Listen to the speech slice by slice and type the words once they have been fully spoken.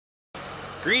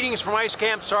Greetings from Ice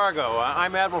Camp Sargo.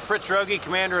 I'm Admiral Fritz Roegge,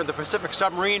 Commander of the Pacific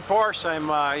Submarine Force. I'm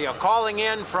calling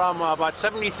in from about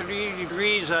 73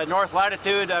 degrees north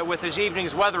latitude with this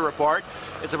evening's weather report.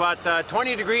 It's about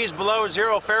 20 degrees below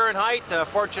 0 Fahrenheit.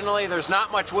 Fortunately, there's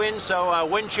not much wind, so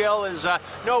wind chill is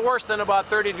no worse than about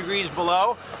 30 degrees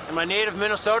below. In my native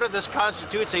Minnesota, this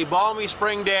constitutes a balmy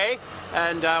spring day,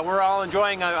 and we're all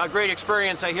enjoying a great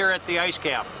experience here at the Ice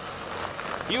Camp.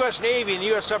 The U.S. Navy and the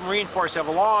U.S. Submarine Force have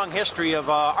a long history of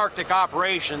Arctic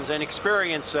operations and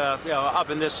experience up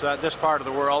in this part of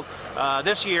the world.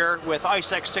 This year, with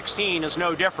ICEX 16, is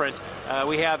no different.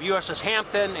 We have USS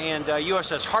Hampton and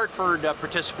USS Hartford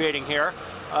participating here.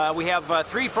 We have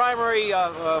three primary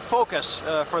focus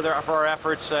for our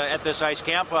efforts at this ice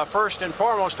camp. First and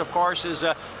foremost, of course, is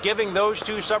giving those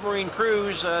two submarine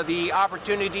crews the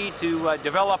opportunity to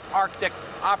develop Arctic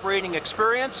operating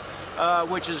experience,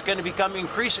 which is going to become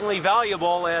increasingly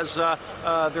valuable as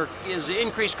there is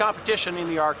increased competition in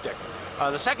the Arctic.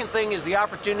 The second thing is the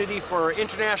opportunity for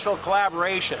international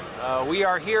collaboration. We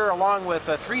are here along with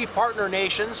three partner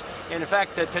nations, and in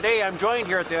fact today I'm joined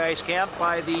here at the Ice Camp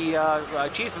by the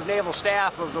Chief of Naval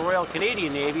Staff of the Royal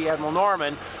Canadian Navy, Admiral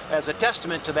Norman, as a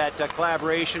testament to that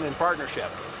collaboration and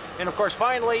partnership. And of course,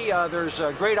 finally, there's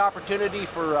a great opportunity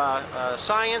for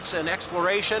science and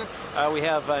exploration. We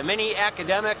have many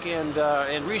academic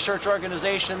and research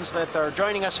organizations that are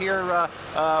joining us here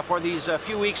for these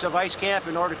few weeks of Ice Camp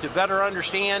in order to better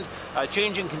understand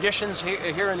changing conditions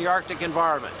here in the Arctic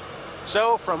environment.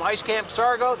 So, from Ice Camp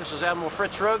Sargo, this is Admiral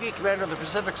Fritz Roegge, Commander of the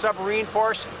Pacific Submarine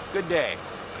Force. Good day.